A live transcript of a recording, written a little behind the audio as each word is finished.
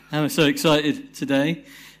I'm so excited today.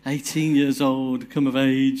 18 years old, come of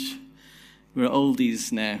age. We're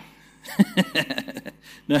oldies now.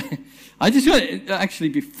 No, I just want to, actually,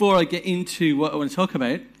 before I get into what I want to talk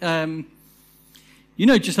about,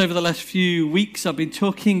 just over the last few weeks, I've been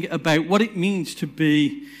talking about what it means to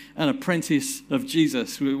be an apprentice of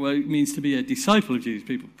Jesus, what it means to be a disciple of Jesus.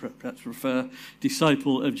 People perhaps prefer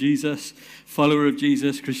disciple of Jesus, follower of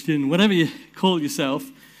Jesus, Christian, whatever you call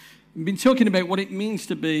yourself. I've been talking about what it means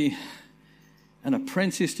to be an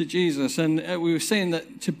apprentice to Jesus. And we were saying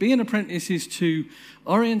that to be an apprentice is to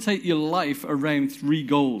orientate your life around three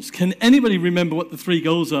goals. Can anybody remember what the three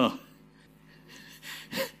goals are?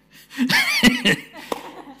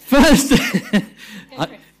 First,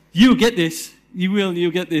 you'll get this. You'll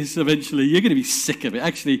get this eventually. You're going to be sick of it.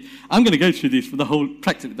 Actually, I'm going to go through this for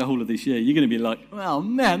practically the whole of this year. You're going to be like, oh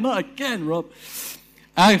man, not again, Rob.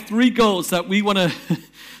 Our three goals that we want to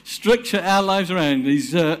structure our lives around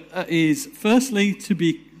is firstly to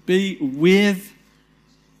be with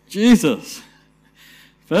Jesus.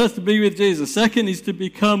 First, to be with Jesus. Second is to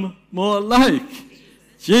become more like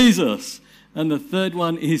Jesus. And the third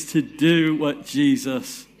one is to do what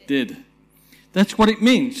Jesus did. That's what it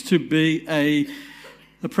means to be an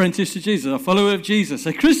apprentice to Jesus, a follower of Jesus.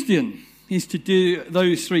 A Christian is to do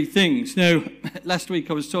those three things. Now, last week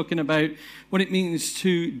I was talking about what it means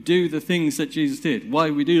to do the things that Jesus did, why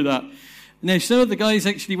we do that. Now, some of the guys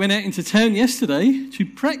actually went out into town yesterday to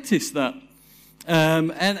practice that.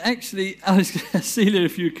 And actually, Celia,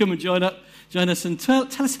 if you would come and join us and tell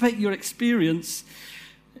us about your experience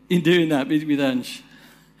in doing that with Ange.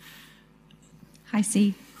 Hi,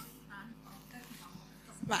 C.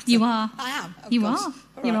 You are. I am. You are.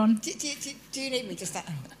 Right. You're on. Do you need me just that?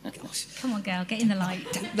 Oh, gosh. Come on, girl. Get in the light.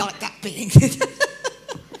 I don't like that being.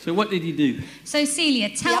 So what did you do? So, Celia,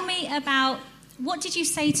 tell me about, what did you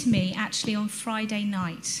say to me, actually, on Friday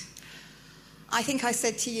night? I think I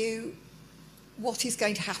said to you, what is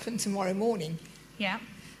going to happen tomorrow morning? Yeah.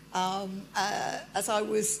 As I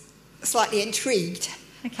was slightly intrigued,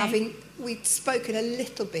 we'd spoken a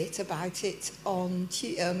little bit about it on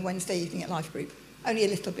Wednesday evening at Life Group. Only a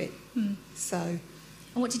little bit. So. And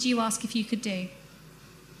what did you ask if you could do?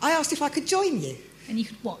 I asked if I could join you. And you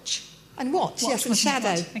could watch? And watch, yes, and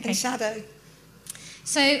shadow. Okay. And shadow.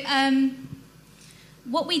 So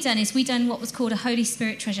what we done what was called a Holy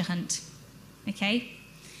Spirit treasure hunt. Okay?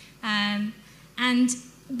 And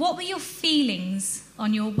what were your feelings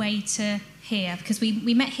on your way to here? Because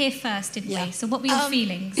we met here first, didn't we? So what were your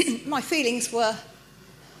feelings? My feelings were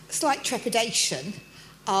slight trepidation.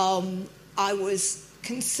 I was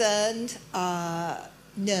concerned,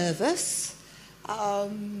 nervous.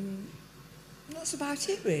 That's about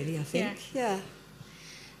it, really, I think. Yeah.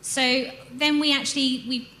 So then we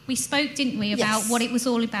spoke, didn't we, about what it was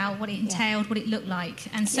all about, what it entailed, what it looked like.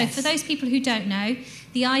 And so for those people who don't know,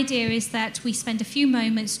 the idea is that we spend a few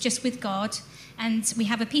moments just with God, and we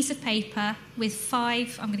have a piece of paper with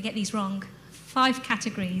 5, I'm going to get these wrong, 5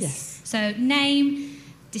 categories. Yes. So name,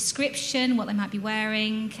 description, what they might be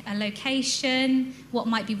wearing, a location, what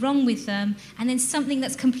might be wrong with them, and then something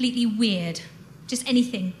that's completely weird, just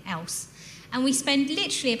anything else. And we spend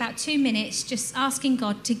literally about 2 minutes just asking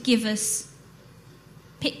God to give us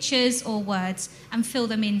pictures or words and fill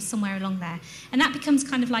them in somewhere along there. And that becomes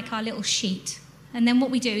kind of like our little sheet. And then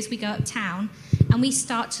what we do is we go uptown and we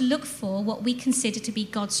start to look for what we consider to be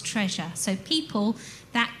God's treasure. So people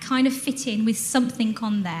that kind of fit in with something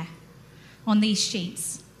on there, on these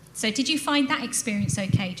sheets. So did you find that experience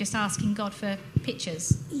okay, just asking God for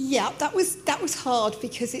pictures? Yeah, that was hard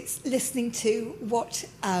because it's listening to what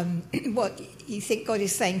you think God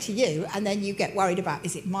is saying to you, and then you get worried about,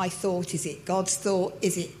 is it my thought, is it God's thought,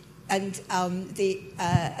 is it... And the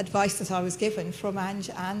advice that I was given from Ange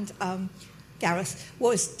and Gareth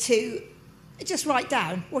was to just write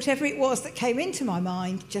down whatever it was that came into my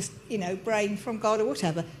mind, just, brain from God or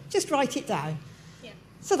whatever, just write it down. Yeah.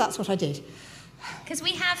 So that's what I did. Because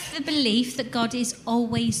we have the belief that God is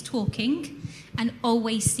always talking and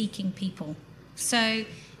always seeking people. So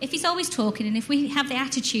if he's always talking, and if we have the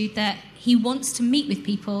attitude that he wants to meet with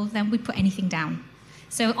people, then we put anything down.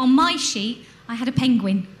 So on my sheet, I had a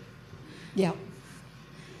penguin. Yeah.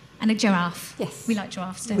 And a giraffe. Yes. We like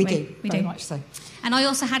giraffes, don't we? We do, very much so. And I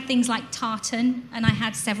also had things like tartan, and I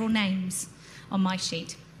had several names on my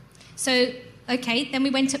sheet. So... Okay, then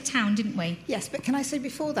we went uptown, didn't we? Yes, but can I say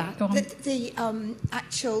before that, the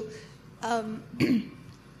actual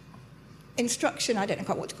instruction, I don't know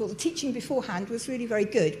quite what to call the teaching beforehand, was really very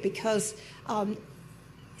good because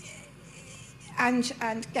Ange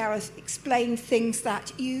and Gareth explained things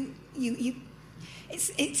that you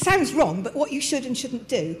it sounds wrong, but what you should and shouldn't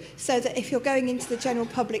do, so that if you're going into the general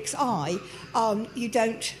public's eye, you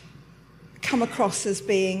don't come across as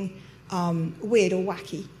being weird or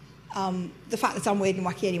wacky. The fact that I'm weird and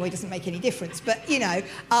wacky anyway doesn't make any difference, but,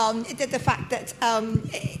 the fact that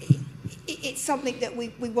it's something that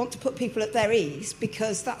we want to put people at their ease,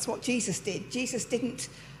 because that's what Jesus did. Jesus didn't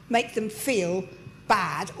make them feel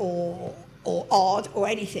bad or odd or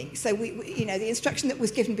anything. So the instruction that was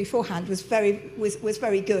given beforehand was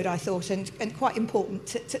very good, I thought, and quite important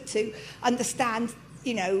to understand,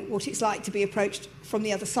 what it's like to be approached from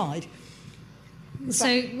the other side.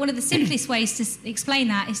 So one of the simplest ways to explain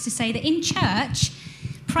that is to say that in church,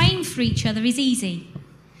 praying for each other is easy.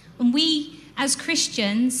 And we, as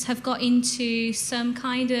Christians, have got into some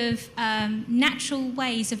kind of natural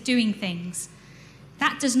ways of doing things.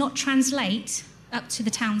 That does not translate up to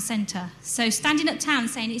the town centre. So standing up town and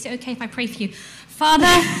saying, is it okay if I pray for you? Father,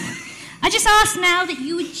 I just ask now that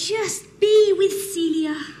you would just be with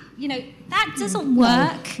Celia. That doesn't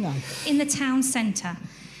work in the town centre.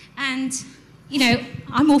 And,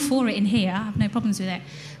 I'm all for it in here. I have no problems with it.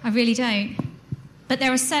 I really don't. But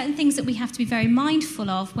there are certain things that we have to be very mindful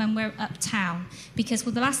of when we're uptown. Because,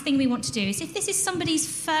 the last thing we want to do is, if this is somebody's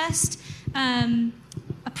first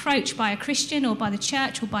approach by a Christian or by the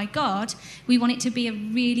church or by God, we want it to be a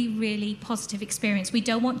really, really positive experience. We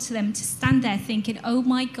don't want them to stand there thinking, oh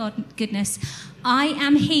my goodness, I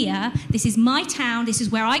am here, this is my town, this is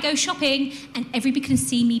where I go shopping, and everybody can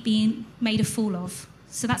see me being made a fool of.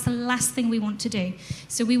 So that's the last thing we want to do.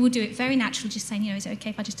 So we will do it very naturally, just saying, is it okay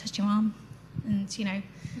if I just touch your arm? And,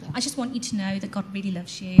 I just want you to know that God really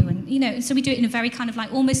loves you. And, so we do it in a very kind of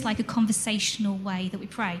almost like a conversational way that we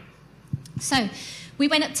pray. So we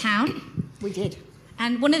went uptown. We did.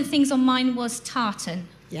 And one of the things on mine was tartan.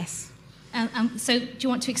 Yes. So do you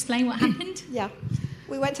want to explain what happened? Yeah.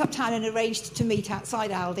 We went uptown and arranged to meet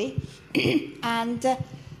outside Aldi. And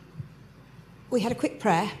we had a quick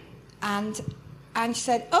prayer. And Ange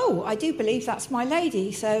said, oh, I do believe that's my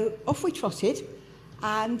lady. So off we trotted.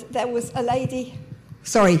 And there was a lady...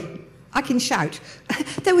 Sorry, I can shout.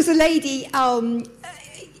 There was a lady...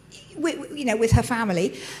 with her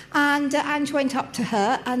family, and Ange went up to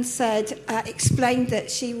her and said, explained that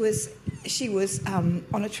she was on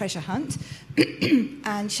a treasure hunt,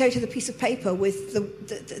 and showed her the piece of paper with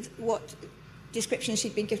what description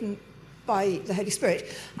she'd been given by the Holy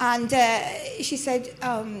Spirit. And she said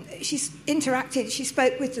she's interacted. She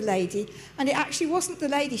spoke with the lady, and it actually wasn't the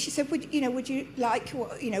lady. She said, "Would you like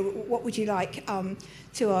what would you like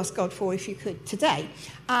to ask God for if you could today?"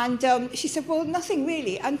 And she said, "Well, nothing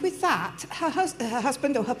really." And with that, her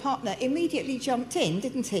husband or her partner immediately jumped in,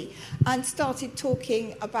 didn't he, and started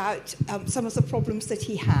talking about some of the problems that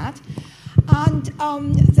he had. And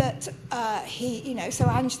that he, so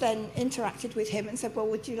Ange then interacted with him and said, "Well,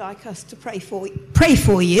 would you like us to pray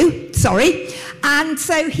for you?" Sorry. And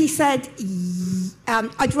so he said,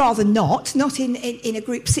 "I'd rather not in a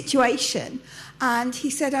group situation." And he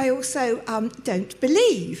said, "I also don't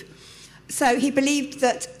believe." So he believed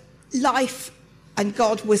that life and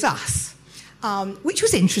God was us, which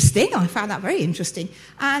was interesting. I found that very interesting.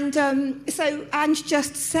 And so Ange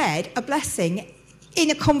just said a blessing in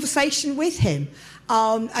a conversation with him.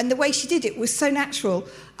 And the way she did it was so natural.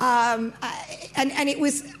 And it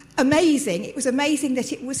was amazing. It was amazing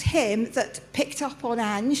that it was him that picked up on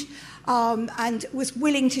Ange and was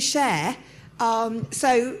willing to share.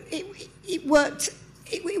 So it worked.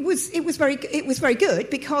 It was very good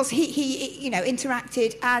because he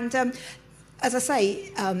interacted, and as I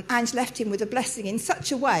say, Ange left him with a blessing in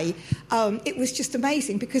such a way. It was just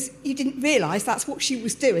amazing because you didn't realise that's what she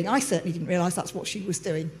was doing. I certainly didn't realise that's what she was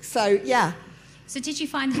doing. So yeah. So did you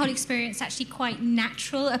find the whole experience actually quite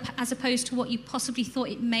natural, as opposed to what you possibly thought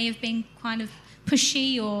it may have been kind of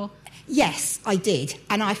pushy or? Yes, I did,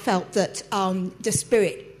 and I felt that the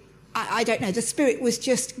Spirit. I don't know, the Spirit was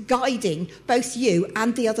just guiding both you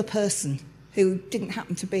and the other person who didn't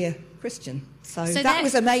happen to be a Christian. So that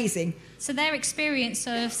was amazing. So their experience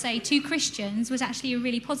of, say, two Christians was actually a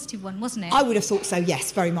really positive one, wasn't it? I would have thought so,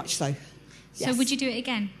 yes, very much so. Yes. So would you do it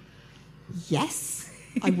again? Yes,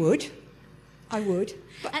 I would. I would.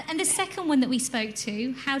 And the second one that we spoke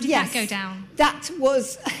to, how did that go down? That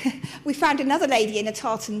was, we found another lady in a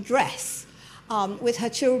tartan dress. With her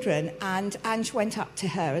children, and Ange went up to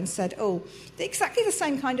her and said, "Oh, exactly the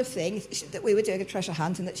same kind of thing, that we were doing a treasure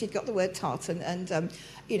hunt and that she'd got the word tartan, and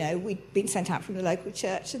we'd been sent out from the local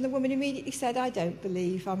church." And the woman immediately said, "I don't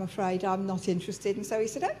believe, I'm afraid, I'm not interested." And so he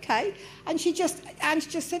said, "Okay." And Ange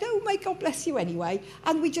just said, "Oh, may God bless you anyway."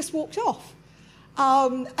 And we just walked off.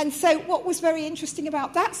 And so what was very interesting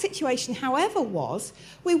about that situation, however, was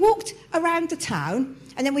we walked around the town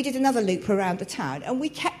and then we did another loop around the town and we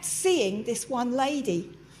kept seeing this one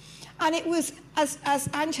lady. And it was, as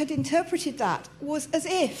Ange had interpreted that, was as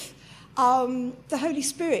if the Holy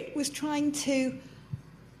Spirit was trying to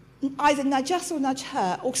either nudge us or nudge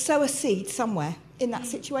her or sow a seed somewhere in that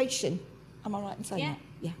situation. Am I right in saying that?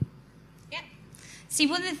 Yeah. See,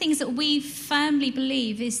 one of the things that we firmly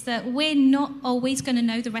believe is that we're not always going to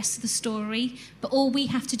know the rest of the story, but all we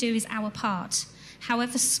have to do is our part.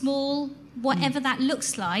 However small, whatever that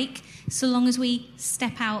looks like, so long as we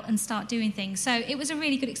step out and start doing things. So it was a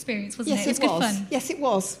really good experience, wasn't it? It was good fun. Yes, it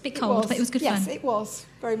was. A bit cold, but it was good fun. Yes, it was.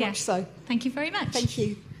 Very much so. Thank you very much. Thank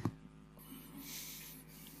you.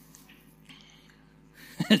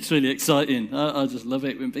 It's really exciting. I just love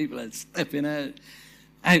it when people are stepping out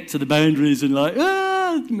to the boundaries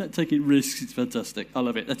and taking risks. It's fantastic. I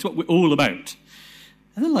love it. That's what we're all about.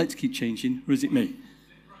 Are the lights keep changing, or is it me?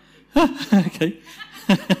 Okay.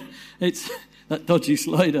 It's that dodgy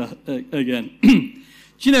slider again. Do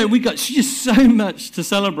you know, we've got just so much to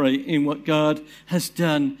celebrate in what God has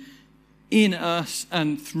done in us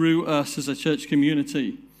and through us as a church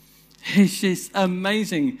community. It's just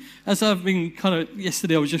amazing. As I've been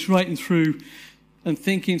yesterday I was just writing through and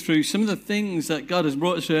thinking through some of the things that God has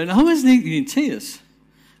brought us through, and I was nearly in tears.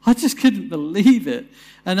 I just couldn't believe it.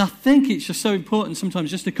 And I think it's just so important sometimes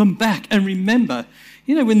just to come back and remember,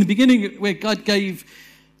 in the beginning where God gave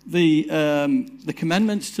the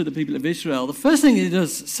commandments to the people of Israel, the first thing he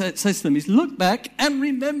says to them is, look back and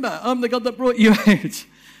remember, I'm the God that brought you out.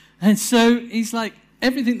 And so he's like,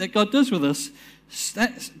 everything that God does with us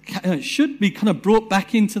should be kind of brought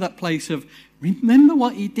back into that place of, remember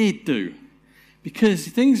what he did do. Because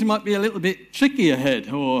things might be a little bit tricky ahead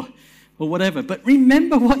or whatever. But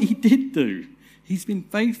remember what he did do. He's been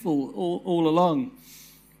faithful all along.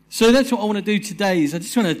 So that's what I want to do today is I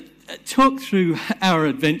just want to talk through our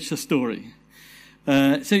adventure story.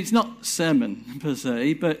 So it's not a sermon per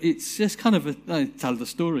se, but it's just kind of tell the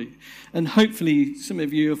story. And hopefully some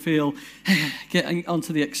of you feel getting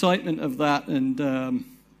onto the excitement of that and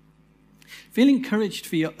feel encouraged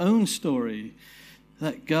for your own story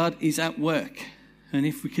that God is at work. And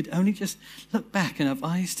if we could only just look back and have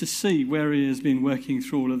eyes to see where he has been working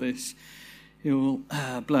through all of this, it will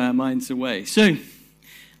blow our minds away. So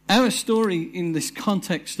our story in this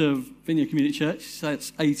context of Vineyard Community Church,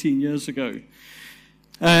 that's 18 years ago.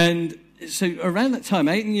 And so around that time,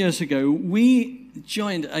 18 years ago, we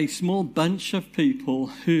joined a small bunch of people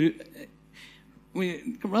who were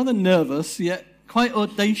rather nervous, yet quite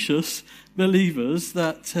audacious believers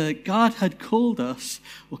that God had called us,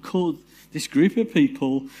 or called this group of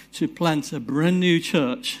people, to plant a brand new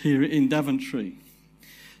church here in Daventry.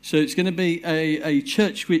 So it's going to be a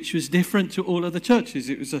church which was different to all other churches.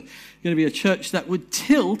 It was going to be a church that would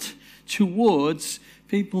tilt towards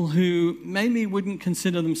people who maybe wouldn't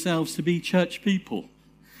consider themselves to be church people.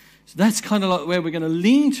 So that's kind of like where we're going to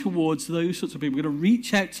lean towards those sorts of people. We're going to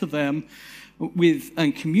reach out to them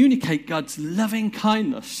and communicate God's loving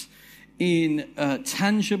kindness in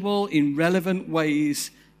tangible, in relevant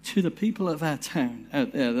ways to the people of our town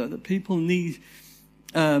out there. That people need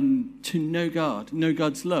to know God, know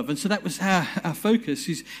God's love. And so that was our focus,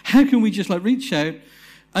 is how can we just reach out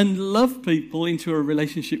and love people into a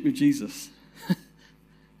relationship with Jesus?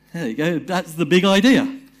 There you go. That's the big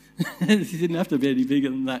idea. It didn't have to be any bigger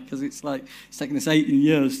than that, because it's taken us 18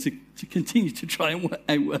 years to continue to try and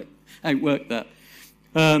outwork that.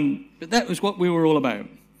 But that was what we were all about.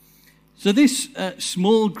 So this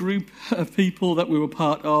small group of people that we were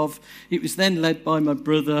part of, it was then led by my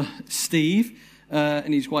brother Steve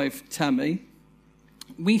and his wife Tammy.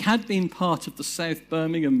 We had been part of the South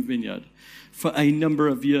Birmingham Vineyard for a number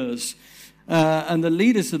of years. And the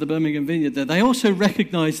leaders of the Birmingham Vineyard there, they also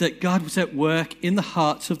recognized that God was at work in the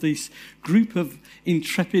hearts of this group of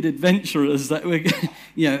intrepid adventurers that were,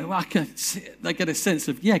 they get a sense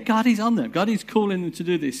of, God is on them. God is calling them to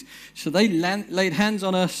do this. So they laid hands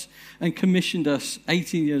on us and commissioned us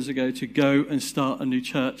 18 years ago to go and start a new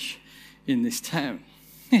church in this town.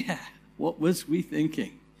 What was we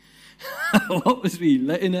thinking? What was we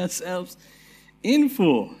letting ourselves in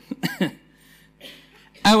for?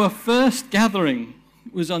 Our first gathering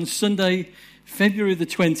was on Sunday, February the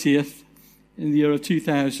 20th in the year of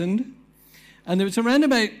 2000. And there was around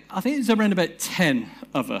about 10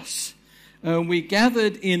 of us. We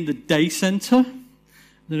gathered in the day centre.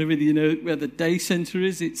 I don't know whether you know where the day centre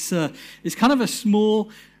is. It's kind of a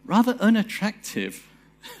small, rather unattractive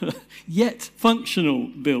yet functional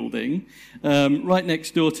building right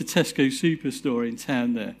next door to Tesco Superstore in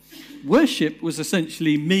town there. Worship was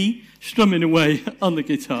essentially me strumming away on the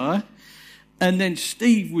guitar, and then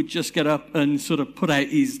Steve would just get up and sort of put out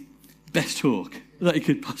his best talk that he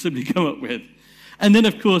could possibly come up with. And then,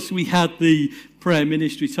 of course, we had the prayer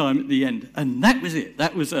ministry time at the end, and that was it.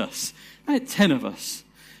 That was us. About 10 of us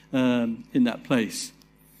in that place.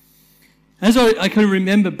 As I kind of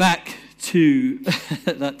remember back to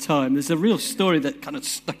that time, there's a real story that kind of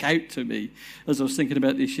stuck out to me as I was thinking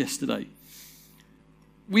about this yesterday.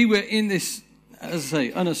 We were in this, as I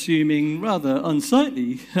say, unassuming, rather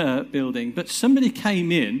unsightly building, but somebody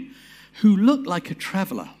came in who looked like a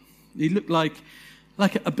traveller. He looked like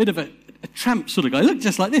a bit of a tramp sort of guy. He looked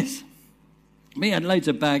just like this. He had loads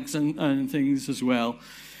of bags and things as well.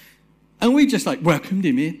 And we just welcomed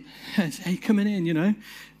him in. Said, hey, coming in,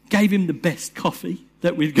 Gave him the best coffee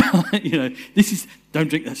that we've got. Don't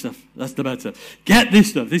drink that stuff. That's the bad stuff. Get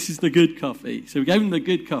this stuff. This is the good coffee. So we gave him the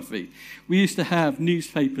good coffee. We used to have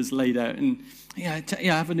newspapers laid out, and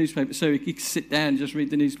have a newspaper so he could sit down and just read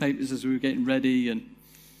the newspapers as we were getting ready. And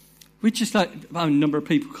we just a number of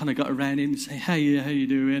people kind of got around him and say, hey, how you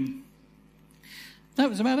doing? That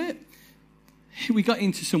was about it. We got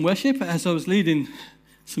into some worship as I was leading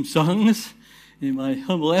some songs in my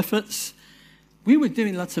humble efforts. We were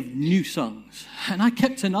doing lots of new songs, and I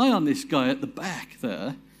kept an eye on this guy at the back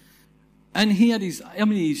there, and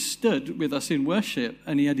he stood with us in worship,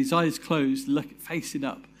 and he had his eyes closed, facing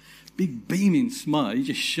up, big beaming smile, he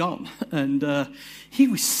just shone, and he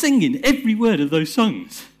was singing every word of those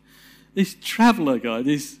songs. This traveller guy,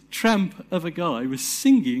 this tramp of a guy, was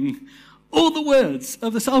singing all the words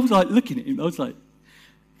of the song. I was looking at him, I was like,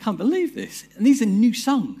 can't believe this, and these are new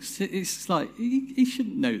songs. It's he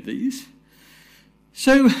shouldn't know these.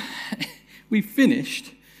 So we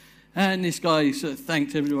finished, and this guy sort of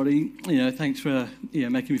thanked everybody, thanks for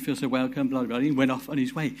making me feel so welcome, blah, blah, blah. He went off on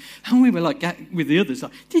his way. And we were with the others,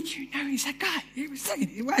 did you know he's that guy? He was singing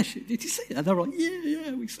in worship. Did you see that? And they were like,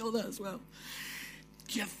 yeah, we saw that as well.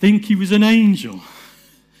 Do you think he was an angel?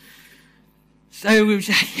 So we were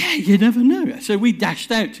like, yeah, you never know. So we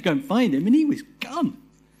dashed out to go and find him, and he was gone.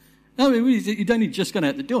 He'd only just gone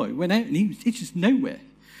out the door. He went out, and he's just nowhere.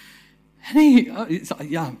 And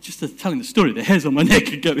I'm just telling the story, the hairs on my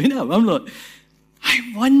neck are going up. I'm like, I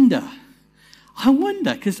wonder,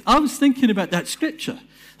 because I was thinking about that scripture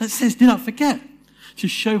that says, do not forget to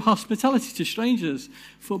show hospitality to strangers,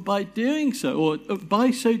 for by doing so, or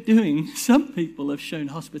by so doing, some people have shown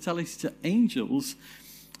hospitality to angels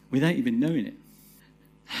without even knowing it.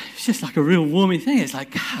 It's just like a real warming thing. It's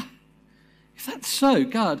like, if that's so,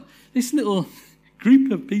 God, this little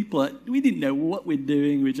group of people, we didn't know what we're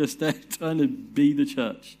doing. We're just trying to be the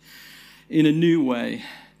church in a new way.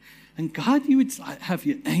 And God, you would have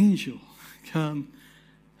your angel come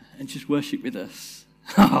and just worship with us.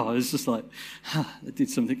 Oh, it's just that did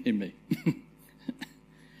something in me.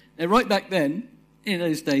 And right back then, in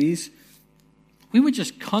those days, we were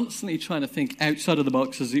just constantly trying to think outside of the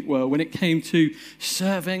box, as it were, when it came to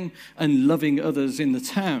serving and loving others in the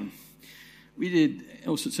town. We did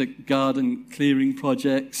all sorts of garden clearing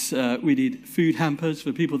projects. We did food hampers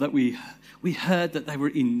for people that we heard that they were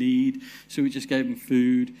in need, so we just gave them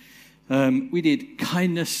food. We did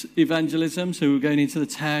kindness evangelism, so we were going into the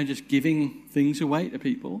town just giving things away to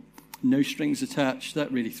people. No strings attached.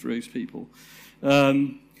 That really throws people.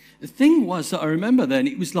 The thing was that I remember then,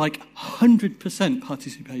 it was 100%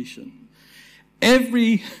 participation.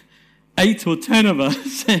 Every 8 or 10 of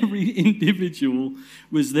us, every individual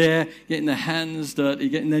was there getting their hands dirty,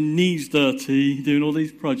 getting their knees dirty, doing all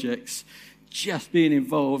these projects, just being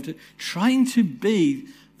involved, trying to be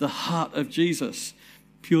the heart of Jesus,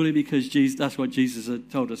 purely because that's what Jesus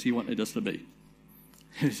had told us he wanted us to be.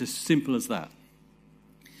 It was as simple as that.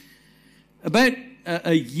 About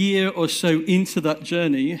a year or so into that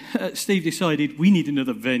journey, Steve decided we need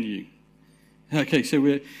another venue. Okay, so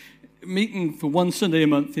we're meeting for one Sunday a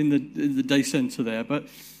month in the day centre there, but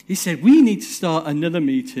he said we need to start another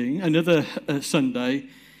meeting, another Sunday,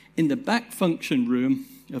 in the back function room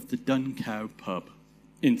of the Dun Cow pub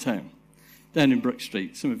in town, down in Brook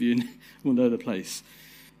Street. Some of you will know the place.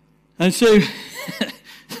 And so,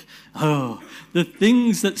 the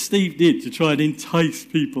things that Steve did to try and entice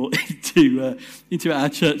people into our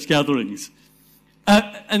church gatherings.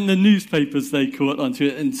 And the newspapers, they caught onto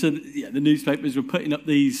it. And so the newspapers were putting up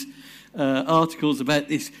these articles about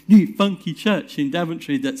this new funky church in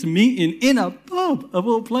Daventry that's meeting in a pub, of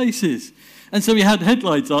all places. And so we had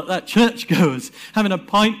headlines like that, churchgoers having a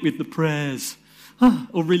pint with the prayers,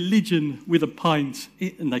 or religion with a pint.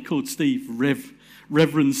 And they called Steve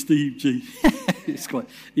Reverend Steve G.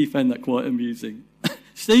 He found that quite amusing.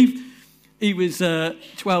 Steve, he was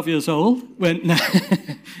 12 years old when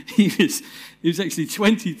he was actually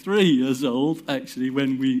 23 years old actually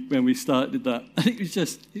when we started that. And it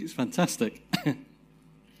was fantastic.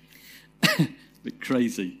 A bit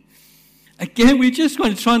crazy. Again, we're just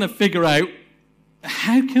trying to figure out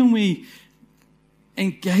how can we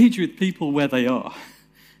engage with people where they are.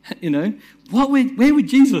 You know, where would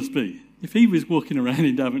Jesus be if he was walking around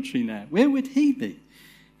in Daventry now? Where would he be?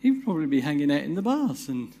 He would probably be hanging out in the bars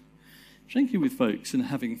and drinking with folks and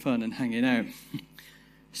having fun and hanging out.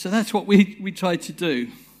 So that's what we tried to do.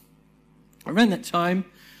 Around that time,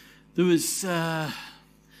 there was around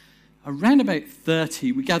about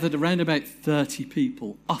 30. We gathered around about 30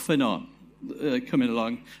 people, off and on, coming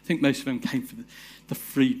along. I think most of them came for the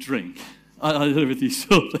free drink. I don't know if you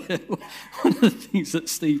saw that. One of the things that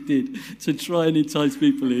Steve did to try and entice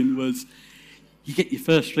people in was you get your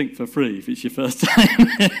first drink for free if it's your first time.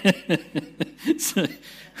 So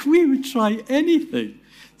we would try anything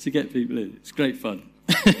to get people in. It's great fun.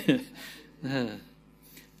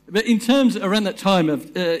 But in terms around that time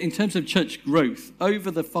in terms of church growth over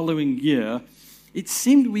the following year, it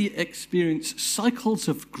seemed we experienced cycles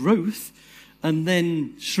of growth and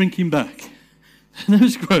then shrinking back. And there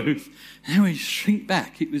was growth, and we shrink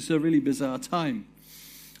back. It was a really bizarre time.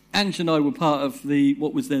 Ange and I were part of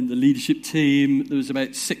what was then the leadership team. There was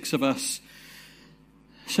about 6 of us.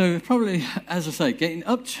 So probably, as I say, getting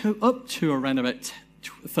up to around about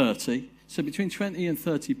 30. So between 20 and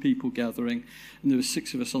 30 people gathering, and there were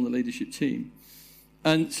 6 of us on the leadership team.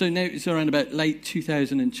 And so now it's around about late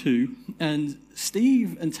 2002, and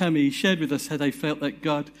Steve and Tammy shared with us how they felt that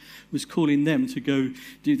God was calling them to go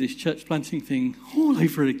do this church planting thing all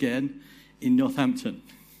over again in Northampton.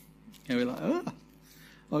 And we're like, oh,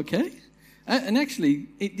 okay. And actually,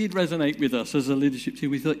 it did resonate with us as a leadership team.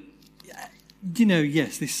 We thought,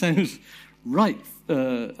 yes, this sounds right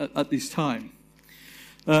at this time.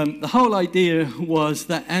 The whole idea was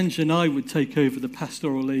that Ange and I would take over the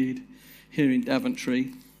pastoral lead here in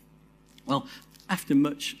Daventry. Well, after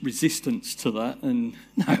much resistance to that, and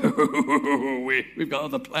no, we've got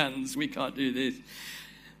other plans, we can't do this.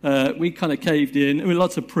 We kind of caved in, and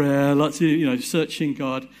lots of prayer, lots of searching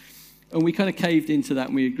God, and we kind of caved into that,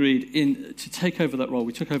 and we agreed to take over that role.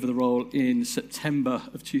 We took over the role in September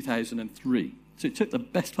of 2003. So it took the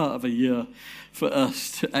best part of a year for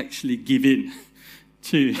us to actually give in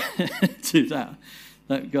to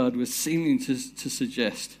that God was seeming to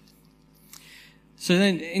suggest. So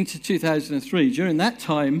then into 2003, during that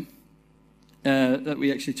time that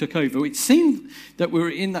we actually took over, it seemed that we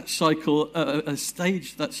were in that cycle, a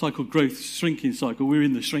stage, that cycle growth, shrinking cycle. We were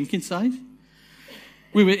in the shrinking side.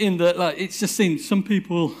 We were in it just seemed some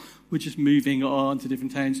people were just moving on to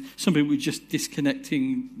different towns. Some people were just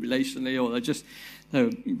disconnecting relationally, or they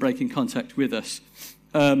were breaking contact with us.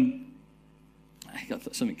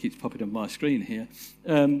 Something keeps popping on my screen here.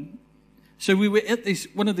 So we were at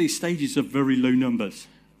one of these stages of very low numbers.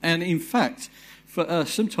 And in fact, for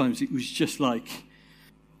us, sometimes it was just like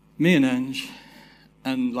me and Ange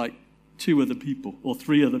and like 2 other people or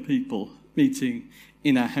 3 other people meeting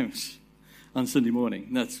in our house on Sunday morning.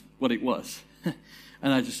 That's what it was.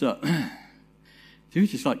 And I just thought, do we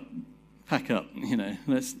just pack up,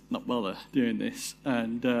 let's not bother doing this.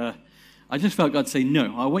 And I just felt God say,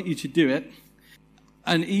 no, I want you to do it.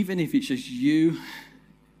 And even if it's just you,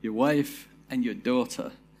 your wife, and your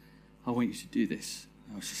daughter, I want you to do this.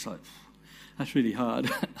 I was just like, that's really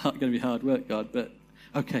hard. Going to be hard work, God, but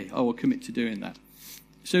okay, I will commit to doing that.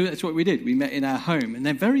 So that's what we did. We met in our home, and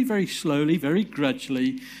then very, very slowly, very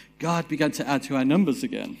gradually, God began to add to our numbers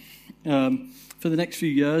again. For the next few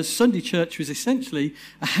years, Sunday church was essentially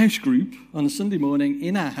a house group on a Sunday morning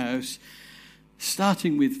in our house,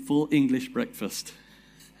 starting with full English breakfast.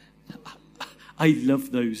 I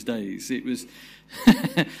love those days. It was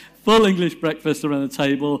full English breakfast around the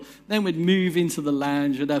table. Then we'd move into the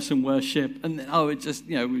lounge, we'd have some worship, and then we'd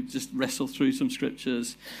just wrestle through some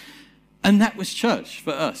scriptures. And that was church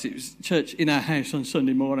for us. It was church in our house on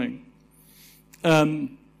Sunday morning.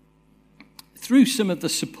 Through some of the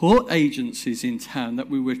support agencies in town that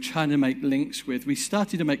we were trying to make links with, we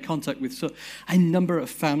started to make contact with a number of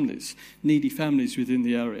families, needy families within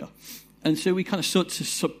the area. And so we kind of sought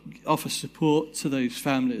to offer support to those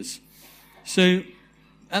families. So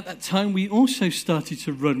at that time, we also started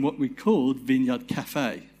to run what we called Vineyard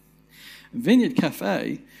Cafe. Vineyard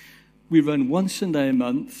Cafe, we run one Sunday a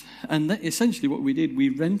month, and essentially what we did, we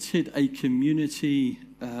rented a community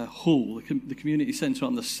hall, the community centre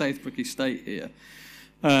on the Southbrook estate here.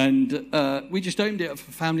 And we just opened it up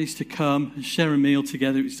for families to come and share a meal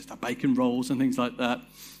together. It was just bacon rolls and things like that.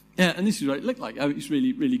 Yeah, and this is what it looked like. Oh, it was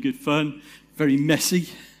really, really good fun, very messy.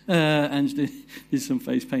 Ange did some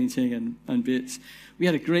face painting and bits. We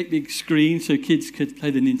had a great big screen so kids could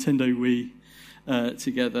play the Nintendo Wii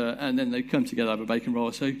together, and then they'd come together, have a bacon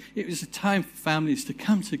roll. So it was a time for families to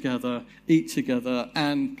come together, eat together,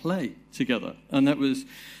 and play together. And that was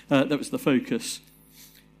the focus.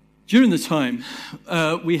 During the time,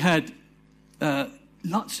 we had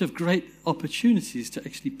lots of great opportunities to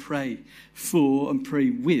actually pray for and pray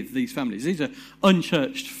with these families. These are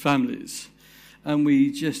unchurched families. And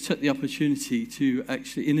we just took the opportunity to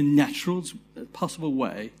actually, in a natural, possible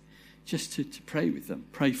way, just to pray with them,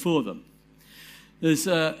 pray for them. There's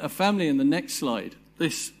a family in the next slide.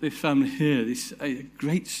 This family here, a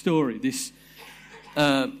great story. This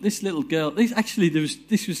little girl.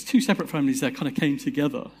 This was two separate families that kind of came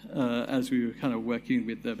together as we were kind of working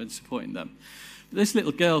with them and supporting them. But this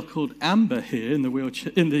little girl called Amber here in the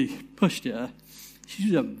wheelchair, in the pushchair, she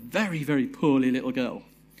was a very, very poorly little girl.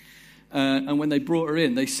 And when they brought her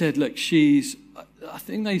in, they said, look, I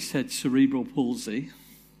think they said cerebral palsy,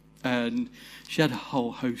 and she had a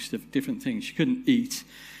whole host of different things. She couldn't eat,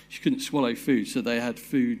 she couldn't swallow food, so they had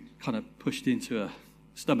food kind of pushed into her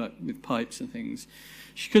stomach with pipes and things.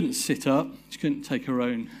 She couldn't sit up, she couldn't take her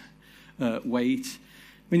own weight.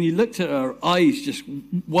 When you looked at her, eyes just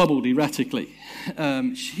wobbled erratically.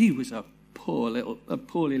 She was a poorly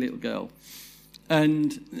little girl,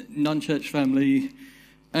 and non-church family.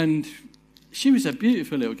 And she was a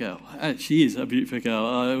beautiful little girl. She is a beautiful girl,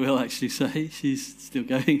 I will actually say. She's still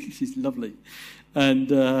going. She's lovely.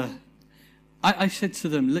 And I said to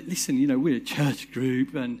them, listen, we're a church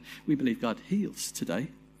group and we believe God heals today.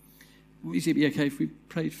 Is it be okay if we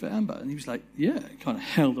prayed for Amber? And he was like, yeah, kind of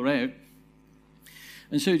held her out.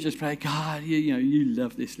 And so we just prayed, God, you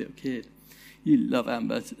love this little kid. You love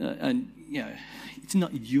Amber. And, it's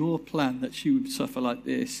not your plan that she would suffer like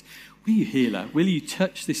this. Will you heal her? Will you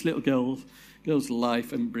touch this little girl's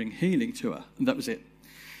life and bring healing to her? And that was it.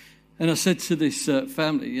 And I said to this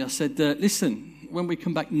family, I said, listen, when we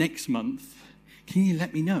come back next month, can you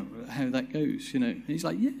let me know how that goes? And he's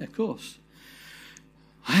like, yeah, of course.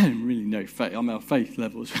 I didn't really know faith. Our faith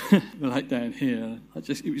levels were like down here.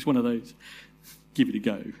 It was one of those, give it a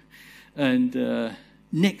go. And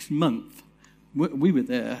next month, we were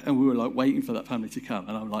there and we were like waiting for that family to come.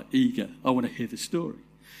 And I'm like eager. I want to hear the story.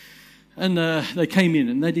 And they came in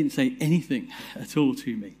and they didn't say anything at all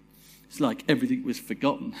to me. It's like everything was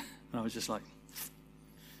forgotten. And I was just like,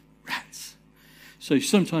 rats. So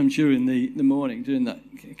sometime during the morning, during that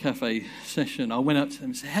cafe session, I went up to them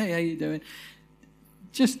and said, hey, how you doing?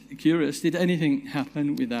 Just curious, did anything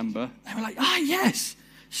happen with Amber? They were like, yes.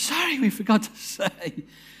 Sorry, we forgot to say.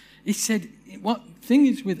 He said, what thing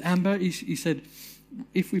is with Amber, he said,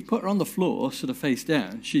 if we put her on the floor, sort of face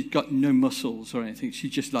down, she's got no muscles or anything.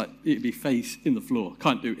 She's just like, it'd be face in the floor,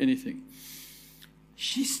 can't do anything.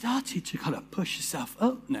 She started to kind of push herself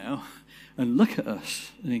up now and look at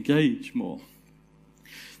us and engage more.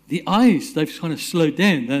 The eyes, they've kind of slowed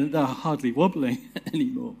down. They're hardly wobbling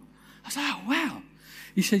anymore. I was like, oh, wow.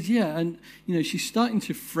 He said, yeah, and, she's starting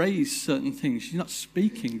to phrase certain things. She's not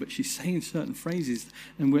speaking, but she's saying certain phrases,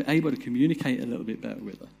 and we're able to communicate a little bit better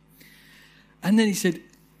with her. And then he said,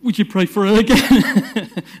 would you pray for her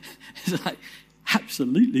again? It's like,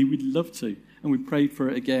 absolutely, we'd love to. And we prayed for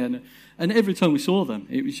it again. And every time we saw them,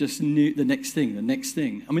 it was just the next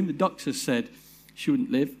thing. I mean, the doctors said she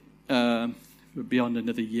wouldn't live beyond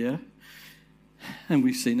another year. And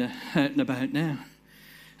we've seen her out and about now.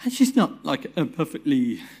 And she's not like a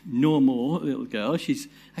perfectly normal little girl. She's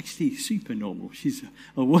actually super normal. She's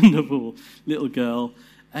a wonderful little girl.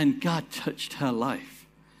 And God touched her life.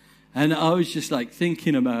 And I was just like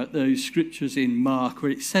thinking about those scriptures in Mark where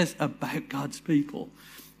it says about God's people.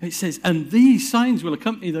 It says, and these signs will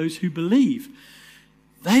accompany those who believe.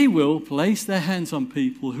 They will place their hands on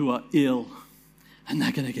people who are ill and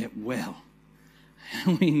they're going to get well.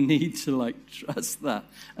 And we need to trust that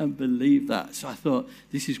and believe that. So I thought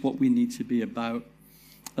this is what we need to be about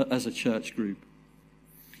as a church group.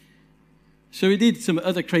 So we did some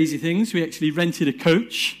other crazy things. We actually rented a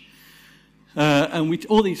coach. And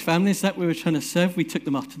all these families that we were trying to serve, we took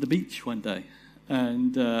them off to the beach one day.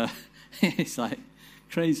 And it's like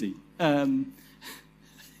crazy.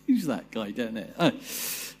 Who's that guy down there? Oh.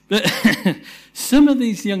 But some of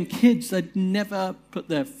these young kids, they'd never put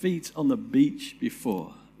their feet on the beach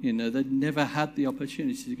before. They'd never had the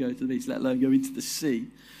opportunity to go to the beach, let alone go into the sea.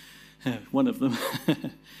 One of them.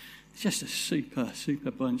 Just a super,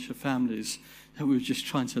 super bunch of families that we were just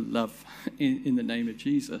trying to love in the name of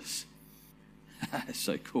Jesus. It's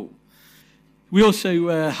so cool. We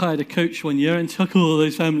also hired a coach one year and took all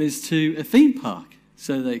those families to a theme park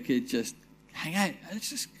so they could just hang out. Let's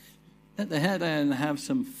just let their hair down and have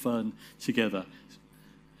some fun together.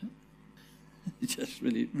 It's just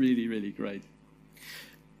really, really, really great.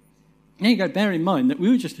 Now you got to bear in mind that we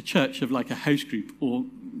were just a church of like a house group, or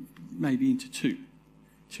maybe into two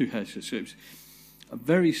house groups. A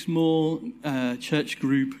very small church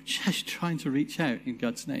group just trying to reach out in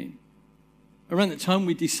God's name. Around the time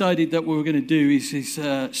we decided that what we were going to do is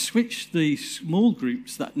switch the small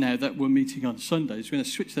groups that we're meeting on Sundays. We're going to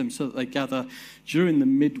switch them so that they gather during the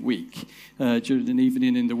midweek, during an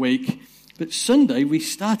evening in the week. But Sunday, we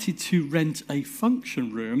started to rent a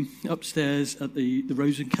function room upstairs at the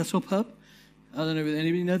Rose and Castle pub. I don't know if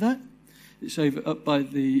anybody know that? It's over up by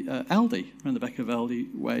the Aldi, around the back of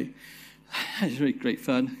Aldi Way. It's really great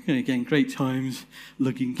fun. And again, great times,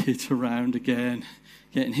 lugging kit around again,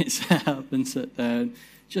 getting it set up and set down,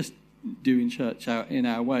 just doing church out in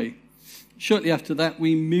our way. Shortly after that,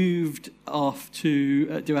 we moved off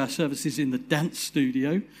to do our services in the dance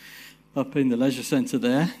studio up in the leisure centre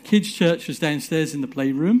there. Kids' church was downstairs in the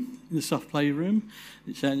playroom, in the soft playroom,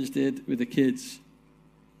 which Ange did with the kids.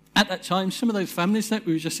 At that time, some of those families that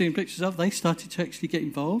we were just seeing pictures of, they started to actually get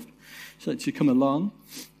involved, started to come along.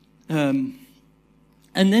 And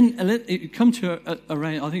then it come to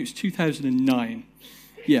around, I think it was 2009.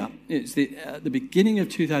 Yeah, it's at the beginning of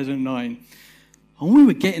 2009. And we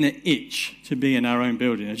were getting an itch to be in our own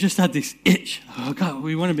building. I just had this itch. Oh, God,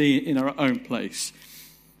 we want to be in our own place.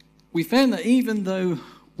 We found that even though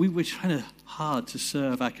we were trying hard to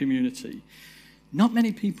serve our community, not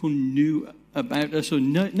many people knew about us, or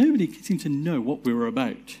nobody seemed to know what we were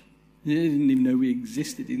about. They didn't even know we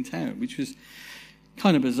existed in town, which was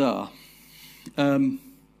kind of bizarre. And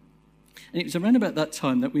it was around about that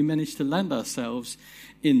time that we managed to land ourselves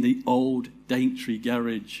in the old Daintree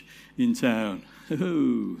garage in town.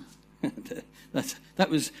 Oh, that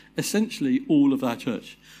was essentially all of our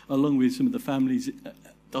church, along with some of the families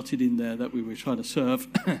dotted in there that we were trying to serve.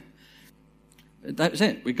 That was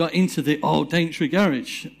it. We got into the old Daintree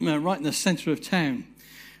garage, right in the centre of town.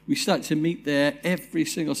 We started to meet there every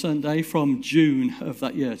single Sunday from June of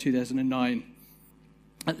that year, 2009.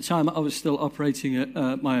 At the time, I was still operating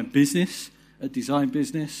my own business, a design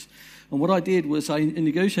business. And what I did was I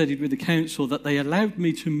negotiated with the council that they allowed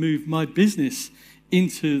me to move my business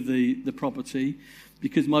into the property,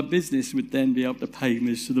 because my business would then be able to pay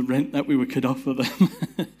most of the rent that we could offer them.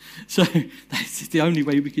 So that's the only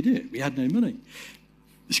way we could do it. We had no money.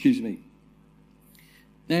 Excuse me.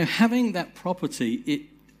 Now, having that property, it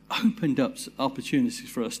opened up opportunities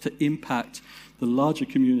for us to impact the larger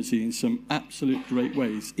community in some absolute great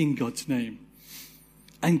ways in God's name.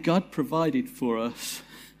 And God provided for us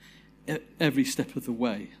every step of the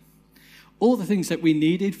way. All the things that we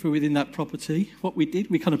needed for within that property, what we did,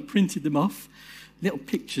 we kind of printed them off, little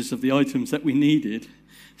pictures of the items that we needed,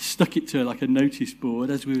 stuck it to like a notice board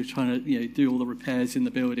as we were trying to do all the repairs in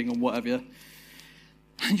the building and whatever.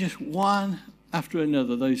 And just one after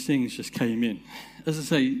another, those things just came in. As I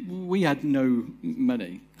say, we had no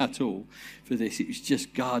money at all for this. It was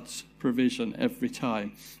just God's provision every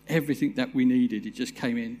time. Everything that we needed, it just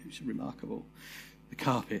came in. It was remarkable. The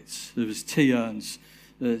carpets, there was tea urns,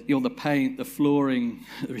 the paint, the flooring,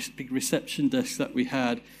 the big reception desk that we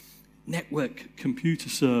had, network computer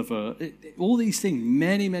server, all these things,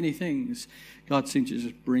 many, many things God seemed to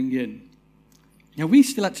just bring in. Now, we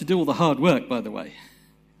still had to do all the hard work, by the way.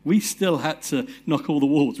 We still had to knock all the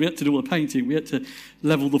walls. We had to do all the painting. We had to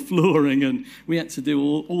level the flooring, and we had to do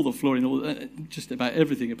all the flooring, just about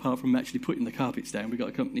everything apart from actually putting the carpets down. We got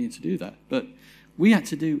a company in to do that. But we had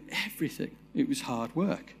to do everything. It was hard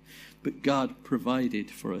work. But God provided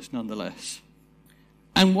for us nonetheless.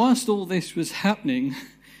 And whilst all this was happening,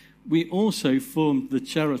 we also formed the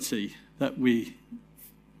charity that we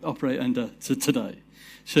operate under today.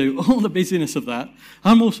 So all the busyness of that,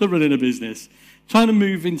 I'm also running a business, trying to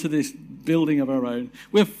move into this building of our own.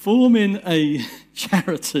 We're forming a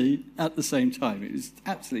charity at the same time. It was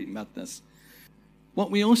absolute madness.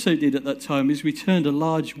 What we also did at that time is we turned a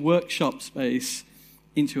large workshop space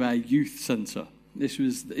into our youth centre.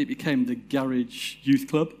 It became the Garage Youth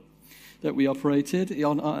Club that we operated. It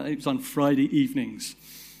was on Friday evenings.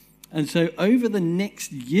 And so over the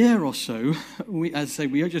next year or so, we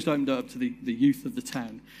just opened up to the youth of the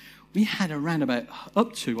town. We had around about,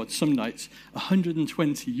 up to, on some nights,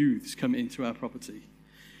 120 youths come into our property.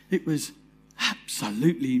 It was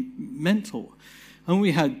absolutely mental. And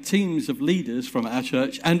we had teams of leaders from our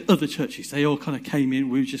church and other churches. They all kind of came in.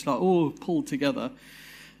 We were just like all pulled together.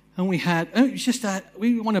 And we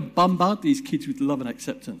want to bombard these kids with love and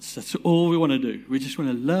acceptance. That's all we want to do. We just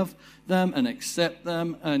want to love them and accept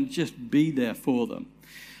them and just be there for them.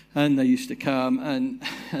 And they used to come, and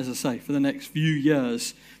as I say, for the next few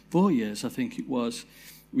years, 4 years I think it was,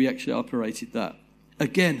 we actually operated that.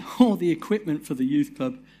 Again, all the equipment for the youth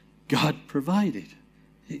club, God provided.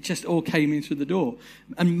 It just all came in through the door.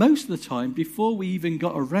 And most of the time, before we even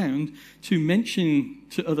got around to mention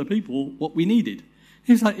to other people what we needed,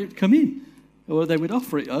 it was like it would come in, or they would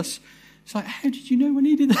offer it us. It's like, how did you know we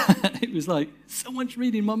needed that? It was like, someone's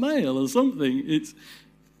reading my mail or something.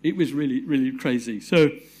 It was really, really crazy.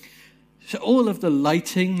 So all of the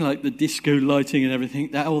lighting, like the disco lighting and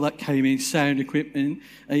everything, all that came in, sound equipment,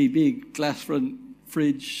 a big glass front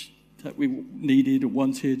fridge that we needed or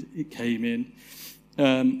wanted, it came in.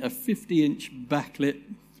 A 50-inch backlit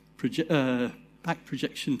back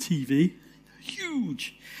projection TV,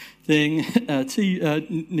 huge thing,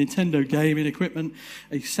 Nintendo gaming equipment,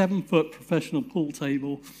 a 7-foot professional pool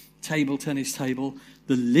table, table tennis table.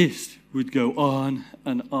 The list would go on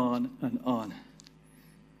and on and on.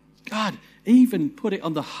 God even put it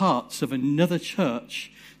on the hearts of another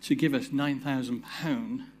church to give us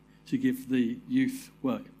 £9,000 to give the youth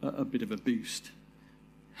work a bit of a boost.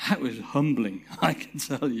 That was humbling, I can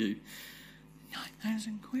tell you.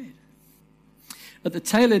 9,000 quid. At the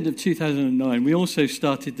tail end of 2009, we also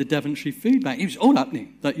started the Daventry Food Bank. It was all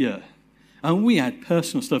happening that year. And we had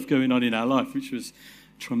personal stuff going on in our life, which was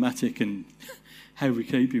traumatic, and how we're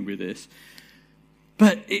coping with this.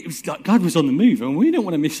 But it was like God was on the move, and we don't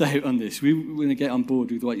want to miss out on this. We want to get on board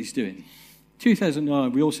with what he's doing.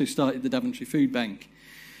 2009, we also started the Daventry Food Bank.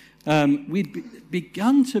 We'd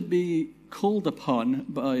begun to be called upon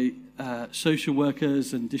by social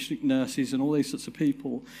workers and district nurses and all these sorts of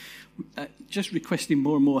people, just requesting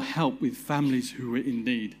more and more help with families who were in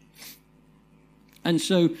need. And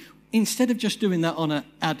so instead of just doing that on an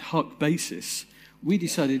ad hoc basis, we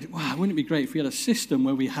decided, wow, wouldn't it be great if we had a system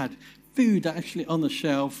where we had food actually on the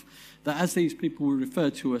shelf, that as these people were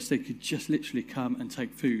referred to us, they could just literally come and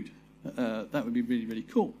take food. That would be really, really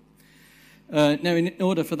cool. Now, in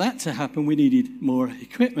order for that to happen, we needed more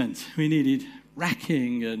equipment. We needed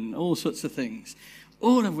racking and all sorts of things,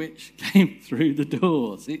 all of which came through the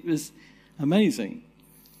doors. It was amazing.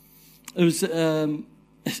 It was a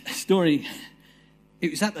story.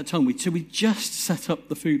 It was at that time, we just set up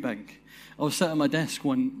the food bank. I was sat at my desk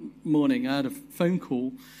one morning, I had a phone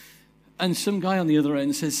call, and some guy on the other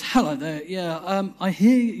end says, hello there, I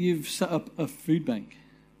hear you've set up a food bank.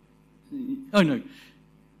 Oh, no.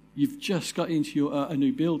 You've just got into a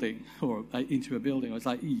new building, or into a building. I was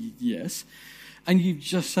like, yes. And you've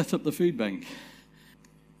just set up the food bank.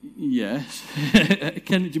 Yes.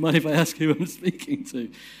 Ken, do you mind if I ask who I'm speaking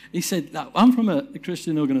to? He said, I'm from a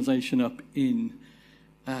Christian organisation up in,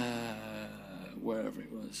 wherever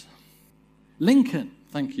it was. Lincoln,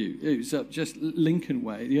 thank you. It was up just Lincoln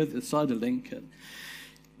Way, the other side of Lincoln.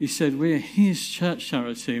 He said, we're his church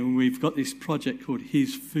charity, and we've got this project called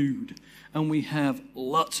His Food. And we have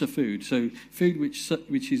lots of food. So food which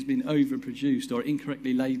has been overproduced or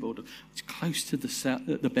incorrectly labelled, it's close to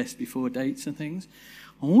the best before dates and things.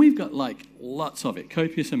 And we've got lots of it,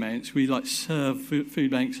 copious amounts. We serve food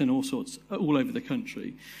banks and all sorts all over the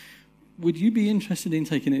country. Would you be interested in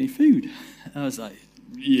taking any food? I was like,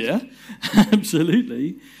 yeah,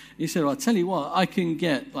 absolutely. He said, I'll tell you what, I can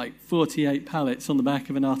get 48 pallets on the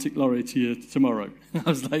back of an Arctic lorry to you tomorrow. I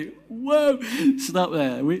was like, whoa, stop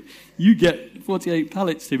there. You get 48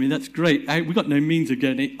 pallets to me, that's great. We've got no means of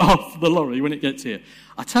getting it off the lorry when it gets here.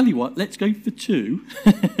 I'll tell you what, let's go for 2.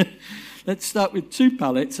 Let's start with 2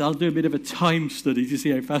 pallets. I'll do a bit of a time study to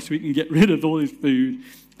see how fast we can get rid of all this food,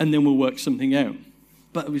 and then we'll work something out.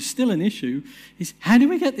 But it was still an issue, is how do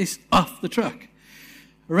we get this off the truck?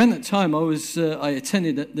 Around that time, I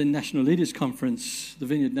attended the National Leaders Conference, the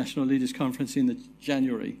Vineyard National Leaders Conference in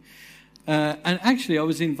January. And actually, I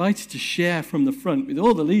was invited to share from the front with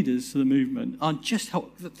all the leaders of the movement on just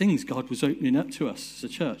how the things God was opening up to us as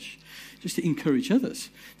a church, just to encourage others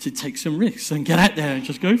to take some risks and get out there and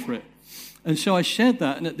just go for it. And so I shared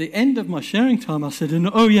that, and at the end of my sharing time, I said,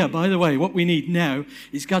 oh yeah, by the way, what we need now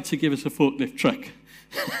is God to give us a forklift truck.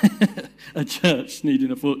 A church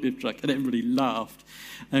needing a forklift truck, and everybody laughed.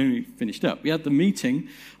 And we finished up. We had the meeting.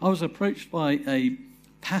 I was approached by a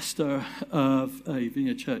pastor of a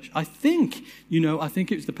vineyard church. I think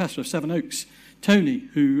it was the pastor of Seven Oaks, Tony,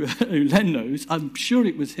 who Len knows. I'm sure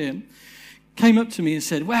it was him. Came up to me and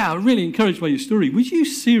said, wow, I'm really encouraged by your story. Was you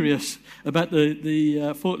serious about the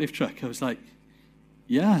forklift truck? I was like,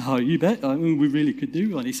 yeah, you bet. I mean, we really could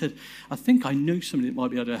do one. He said, I think I know somebody that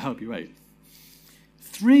might be able to help you out.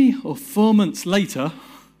 3 or 4 months later,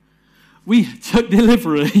 we took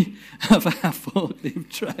delivery of our forklift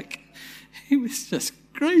truck. It was just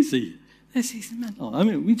crazy. This is mental. I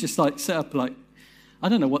mean, we just set up I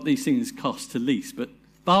don't know what these things cost to lease, but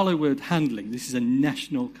Barlowood Handling, this is a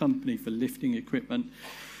national company for lifting equipment.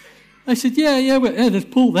 I said, yeah, there's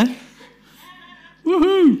Paul there.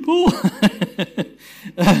 Woohoo, Paul.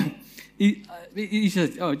 He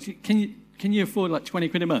said, oh, can you afford like 20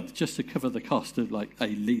 quid a month just to cover the cost of like a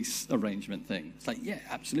lease arrangement thing? It's like, yeah,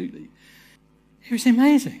 absolutely. It was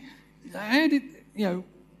amazing. How did,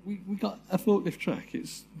 we got a forklift truck.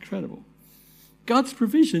 It's incredible. God's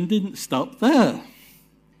provision didn't stop there.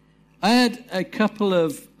 I had a couple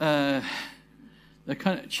of kind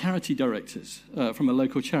of charity directors from a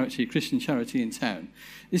local charity, a Christian charity in town.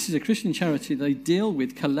 This is a Christian charity. They deal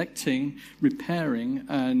with collecting, repairing,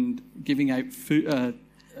 and giving out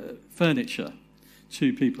furniture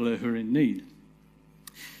to people who are in need.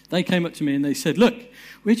 They came up to me and they said, look,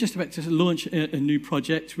 we're just about to launch a new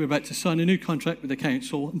project. We're about to sign a new contract with the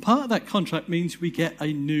council. And part of that contract means we get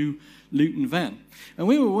a new Luton van. And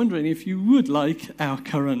we were wondering if you would like our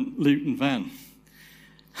current Luton van.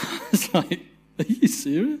 It's like, are you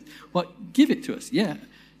serious? What, give it to us? Yeah,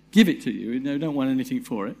 give it to you. We don't want anything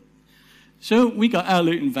for it. So we got our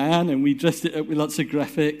Luton van and we dressed it up with lots of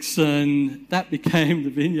graphics, and that became the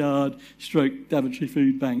Vineyard / Daventry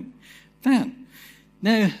Food Bank van.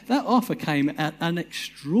 Now, that offer came at an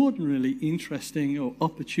extraordinarily interesting or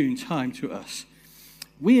opportune time to us.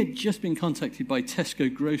 We had just been contacted by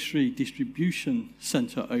Tesco Grocery Distribution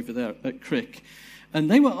Centre over there at Crick, and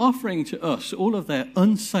they were offering to us all of their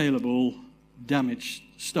unsaleable, damaged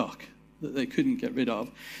stock that they couldn't get rid of.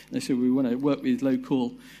 And they said, we want to work with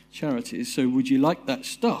local charities, so would you like that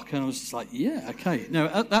stock? And I was just like, yeah, okay. Now,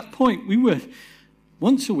 at that point, we were,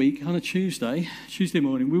 once a week on a Tuesday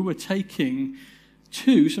morning, we were taking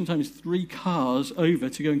 2, sometimes 3 cars over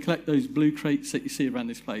to go and collect those blue crates that you see around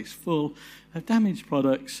this place, full of damaged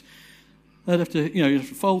products. They'd have to, you have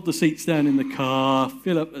to fold the seats down in the car,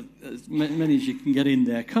 fill up as many as you can get in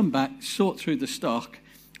there, come back, sort through the stock,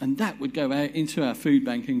 and that would go out into our food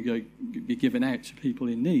bank and be given out to people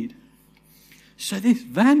in need. So this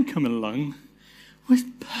van coming along was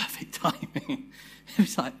perfect timing. It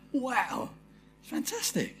was like, wow, it's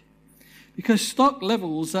fantastic. Because stock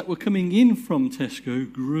levels that were coming in from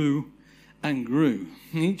Tesco grew and grew.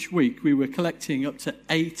 Each week we were collecting up to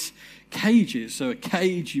 8 cages. So a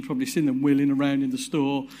cage, you've probably seen them wheeling around in the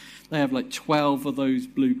store. They have like 12 of those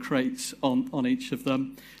blue crates on each of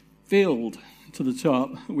them, filled to the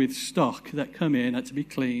top with stock that come in, had to be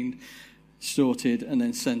cleaned, sorted, and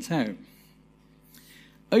then sent out.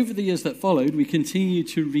 Over the years that followed, we continued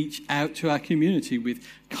to reach out to our community with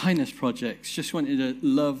kindness projects, just wanted to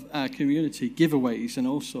love our community, giveaways and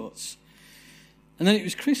all sorts. And then it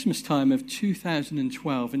was Christmas time of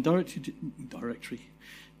 2012, and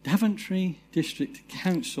Daventry District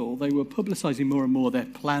Council, they were publicising more and more their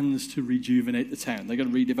plans to rejuvenate the town. They're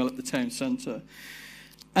going to redevelop the town centre.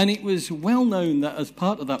 And it was well known that as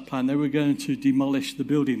part of that plan, they were going to demolish the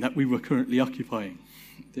building that we were currently occupying,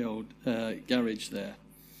 the old garage there.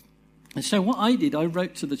 And so what I did, I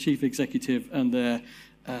wrote to the chief executive and their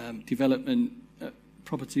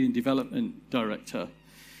property and development director,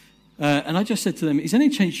 and I just said to them, is there any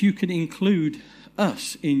chance you could include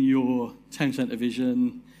us in your town centre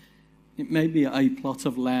vision? It may be a plot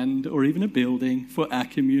of land or even a building for our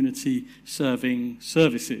community serving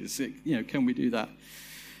services. Can we do that?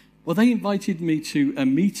 Well, they invited me to a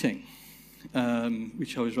meeting,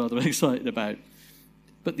 which I was rather excited about.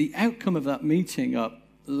 But the outcome of that meeting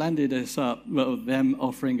landed us up, them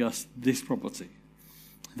offering us this property.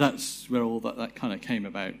 That's where all that kind of came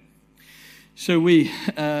about. So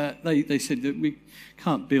they said that we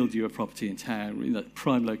can't build you a property in town in that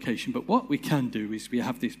prime location, but what we can do is we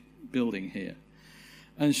have this building here.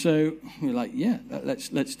 And so we're like, yeah,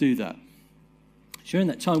 let's do that. During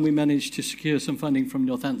that time, we managed to secure some funding from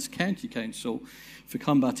Northants County Council for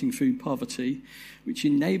combating food poverty, which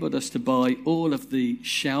enabled us to buy all of the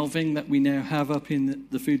shelving that we now have up in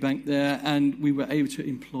the food bank there, and we were able to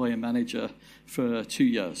employ a manager for 2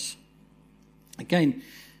 years. Again,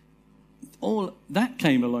 all that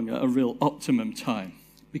came along at a real optimum time,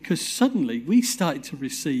 because suddenly we started to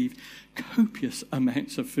receive copious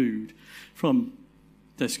amounts of food from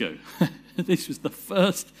Tesco. This was the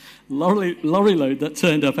first lorry load that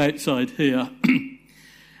turned up outside here.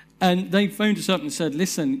 And they phoned us up and said,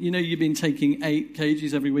 listen, you've been taking 8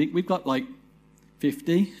 kgs every week. We've got like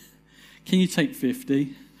 50. Can you take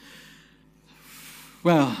 50?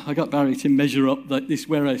 Well, I got Barry to measure up this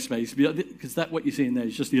warehouse space, because what you're seeing there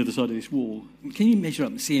is just the other side of this wall. Can you measure up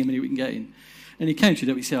and see how many we can get in? And he counted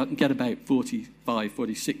up. He said, I can get about 45,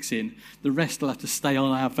 46 in. The rest will have to stay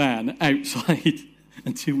on our van outside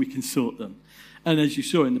until we can sort them. And as you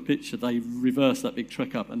saw in the picture, they reversed that big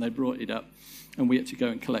truck up and they brought it up, and we had to go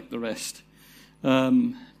and collect the rest.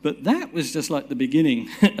 But that was just like the beginning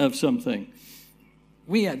of something.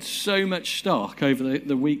 We had so much stock over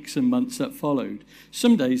the weeks and months that followed.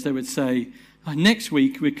 Some days they would say, next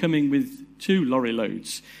week we're coming with 2 lorry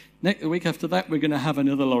loads. The week after that we're going to have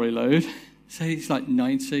another lorry load. So it's like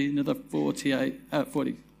 90, another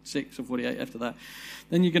 46 or 48 after that.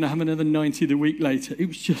 Then you're going to have another 90 the week later. It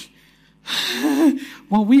was just,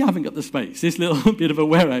 well, we haven't got the space. This little bit of a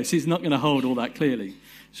warehouse is not going to hold all that clearly.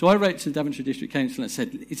 So I wrote to the Daventry District Council and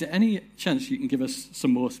said, is there any chance you can give us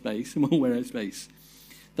some more space, some more warehouse space?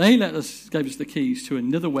 They gave us the keys to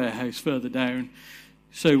another warehouse further down.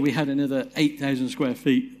 So we had another 8,000 square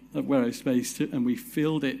feet of warehouse space, and we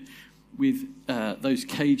filled it with those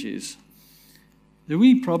cages.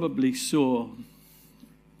 We probably saw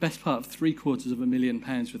best part of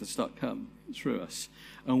 £750,000 worth of stock come through us,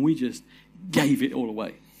 and we just gave it all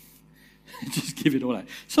away. Just give it all out.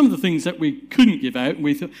 Some of the things that we couldn't give out,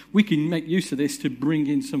 we thought we can make use of this to bring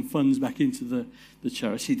in some funds back into the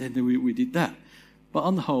charity. Then we did that. But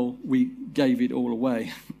on the whole, we gave it all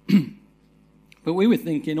away. But we were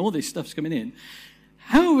thinking, all this stuff's coming in.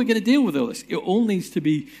 How are we going to deal with all this? It all needs to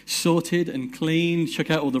be sorted and cleaned, chuck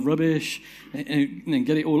out all the rubbish, and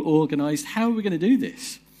get it all organised. How are we going to do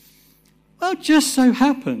this? Well, just so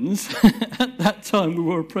happens, at that time we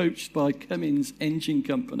were approached by Cummins Engine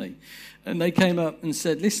Company. And they came up and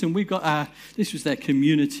said, listen, we've got this was their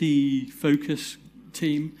community focus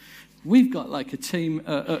team. We've got like a team,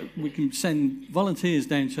 we can send volunteers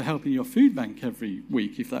down to help in your food bank every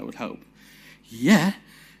week, if that would help. Yeah,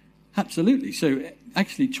 absolutely. So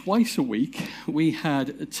actually twice a week, we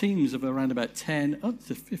had teams of around about 10 up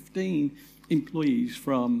to 15 employees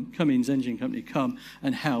from Cummins Engine Company come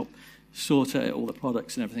and help sort out all the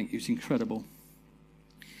products and everything. It was incredible.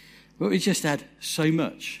 But we just had so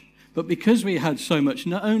much. But because we had so much,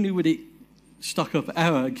 not only would it stock up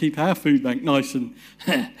keep our food bank nice and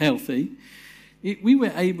healthy, we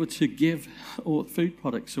were able to give all food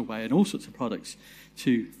products away and all sorts of products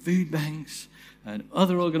to food banks and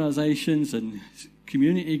other organisations and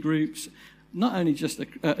community groups, not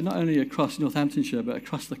only across Northamptonshire but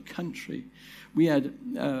across the country. We had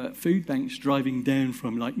food banks driving down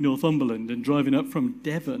from like Northumberland and driving up from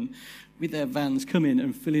Devon with their vans coming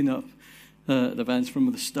and filling up the vans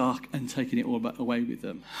from the stock and taking it all back away with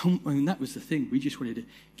them. And that was the thing. We just wanted to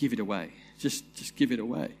give it away. Just give it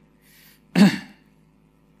away.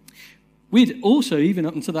 We'd also, even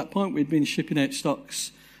up until that point, we'd been shipping out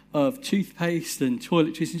stocks of toothpaste and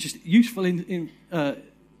toiletries and just useful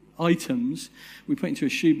items we put into a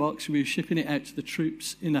shoebox. We were shipping it out to the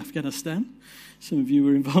troops in Afghanistan. Some of you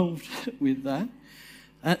were involved with that.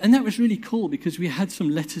 And that was really cool because we had some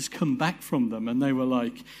letters come back from them and they were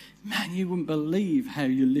like, man, you wouldn't believe how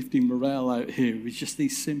you're lifting morale out here with just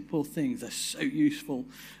these simple things. They're so useful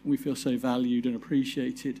and we feel so valued and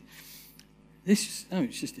appreciated. It's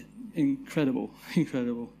just incredible.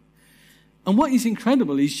 And what is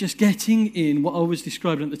incredible is just getting in what I was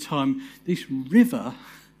describing at the time, this river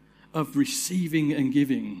of receiving and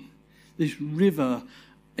giving. This river,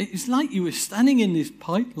 it's like you were standing in this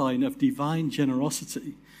pipeline of divine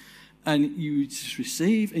generosity and you just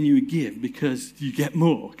receive and you give because you get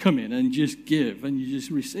more. Come in and just give and you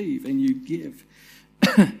just receive and you give.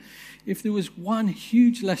 If there was one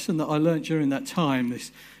huge lesson that I learned during that time,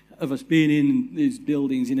 this of us being in these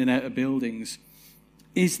buildings, in and out of buildings,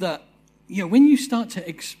 is that when you start to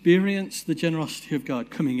experience the generosity of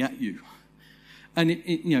God coming at you, and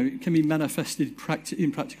it can be manifested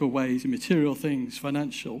in practical ways, in material things,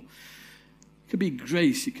 financial. It could be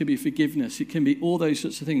grace, it could be forgiveness, it can be all those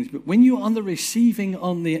sorts of things. But when you're on the receiving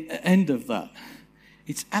on the end of that,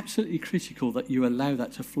 it's absolutely critical that you allow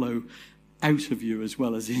that to flow out of you as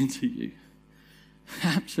well as into you.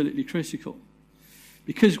 Absolutely critical.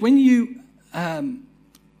 Because when you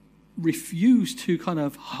refuse to kind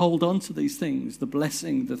of hold on to these things, the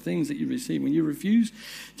blessing, the things that you receive, when you refuse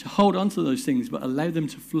to hold on to those things but allow them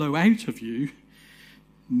to flow out of you,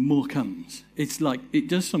 more comes. It's like it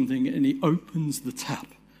does something and it opens the tap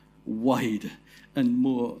wide and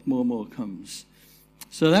more comes.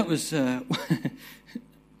 So that was,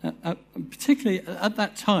 particularly at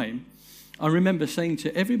that time, I remember saying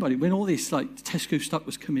to everybody, when all this like Tesco stock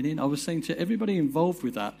was coming in, I was saying to everybody involved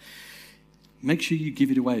with that, make sure you give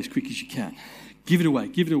it away as quick as you can. Give it away,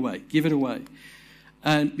 give it away, give it away.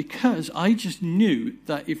 And because I just knew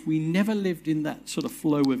that if we never lived in that sort of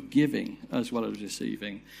flow of giving as well as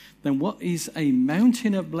receiving, then what is a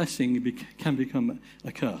mountain of blessing can become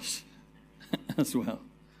a curse as well.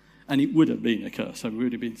 And it would have been a curse. I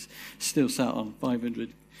would have been still sat on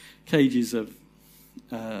 500 kgs of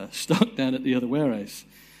stock down at the other warehouse.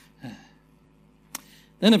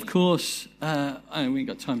 Then, of course, we ain't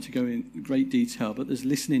got time to go in great detail, but there's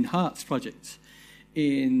Listening Hearts Project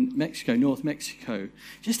in Mexico, North Mexico.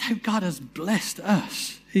 Just how God has blessed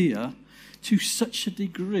us here to such a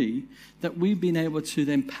degree that we've been able to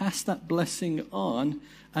then pass that blessing on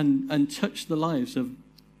and touch the lives of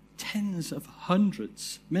tens of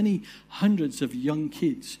hundreds, many hundreds of young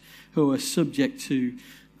kids who are subject to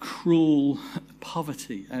cruel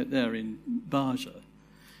poverty out there in Baja.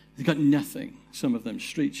 They've got nothing, some of them,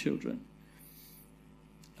 street children.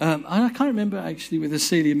 And I can't remember actually whether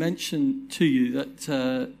Celia mentioned to you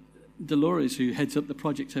that Dolores, who heads up the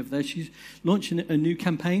project over there, she's launching a new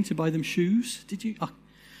campaign to buy them shoes. Did you?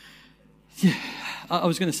 Yeah, I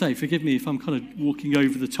was going to say, forgive me if I'm kind of walking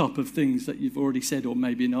over the top of things that you've already said or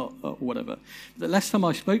maybe not or whatever. But the last time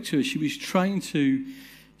I spoke to her, she was trying to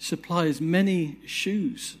supply as many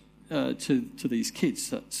shoes to these kids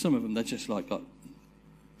that some of them, they're just like got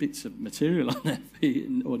bits of material on their feet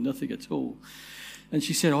or nothing at all. And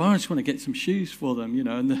she said, I just want to get some shoes for them, you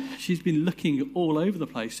know. And she's been looking all over the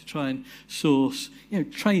place to try and source,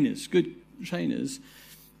 trainers, good trainers.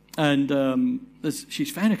 And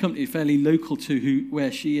she's found a company fairly local to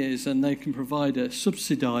where she is, and they can provide a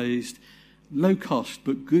subsidised, low-cost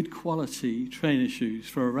but good quality trainer shoes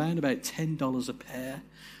for around about $10 a pair,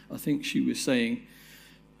 I think she was saying.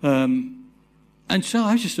 And so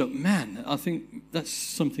I just thought, man, I think that's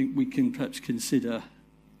something we can perhaps consider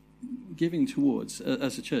giving towards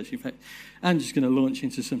as a church. In fact, I'm just going to launch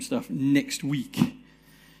into some stuff next week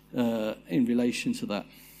in relation to that.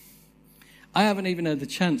 I haven't even had the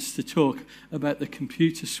chance to talk about the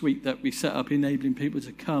computer suite that we set up, enabling people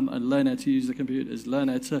to come and learn how to use the computers, learn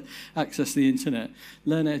how to access the internet,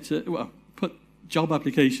 learn how to put job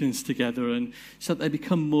applications together, and so that they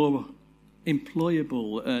become more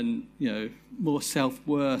employable and more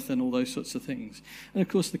self-worth and all those sorts of things. And of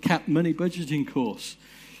course, the CAP money budgeting course.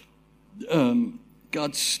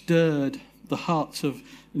 God stirred the hearts of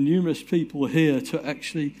numerous people here to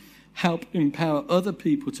actually help empower other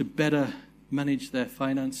people to better manage their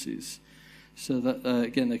finances so that,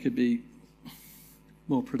 again, they could be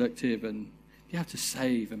more productive and be able to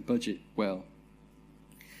save and budget well.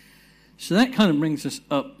 So that kind of brings us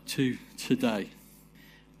up to today.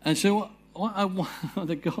 And so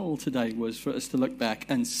the goal today was for us to look back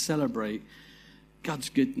and celebrate God's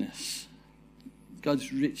goodness,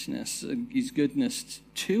 God's richness and his goodness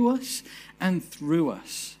to us and through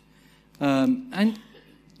us. And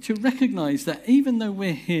to recognize that even though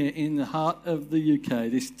we're here in the heart of the UK,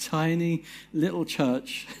 this tiny little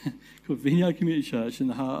church called Vineyard Community Church in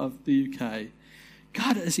the heart of the UK,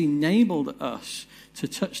 God has enabled us to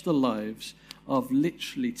touch the lives of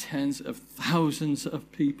literally tens of thousands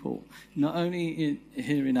of people, not only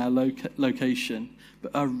here in our location,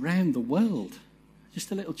 but around the world.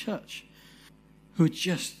 Just a little church who are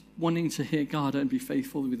just wanting to hear God and be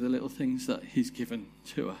faithful with the little things that he's given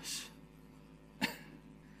to us.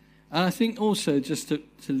 And I think also, just to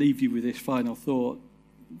leave you with this final thought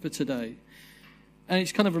for today, and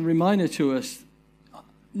it's kind of a reminder to us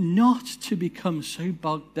not to become so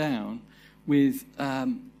bogged down with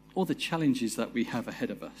all the challenges that we have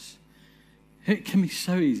ahead of us. It can be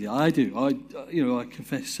so easy. I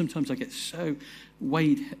confess, sometimes I get so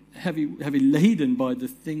heavy laden by the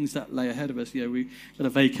things that lay ahead of us. We've got to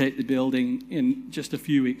vacate the building in just a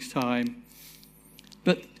few weeks' time.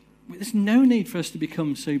 But there's no need for us to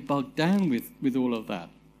become so bogged down with all of that.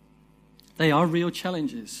 They are real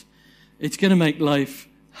challenges. It's going to make life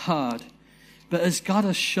hard. But as God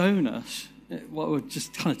has shown us, what we've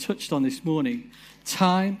just kind of touched on this morning,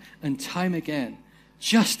 time and time again,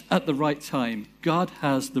 just at the right time, God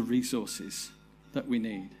has the resources that we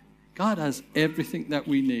need. God has everything that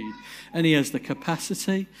we need. And he has the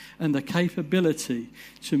capacity and the capability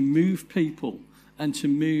to move people and to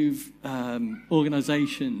move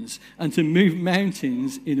organizations and to move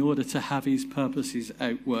mountains in order to have his purposes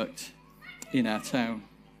outworked in our town.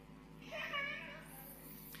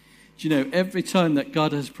 Do you know, every time that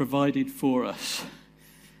God has provided for us,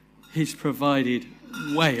 he's provided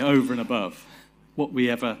way over and above what we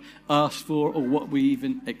ever asked for or what we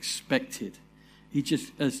even expected. He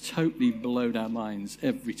just has totally blown our minds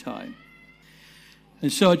every time.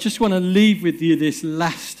 And so I just want to leave with you this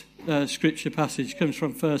last scripture passage. It comes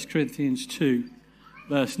from 1 Corinthians 2,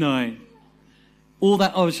 verse 9. All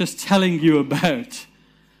that I was just telling you about,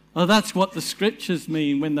 that's what the scriptures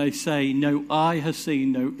mean when they say, no eye has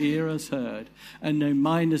seen, no ear has heard, and no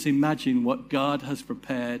mind has imagined what God has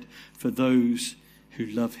prepared for those who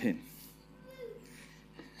love him.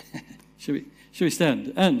 Shall we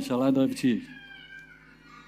stand? Anne, shall I hand over to you?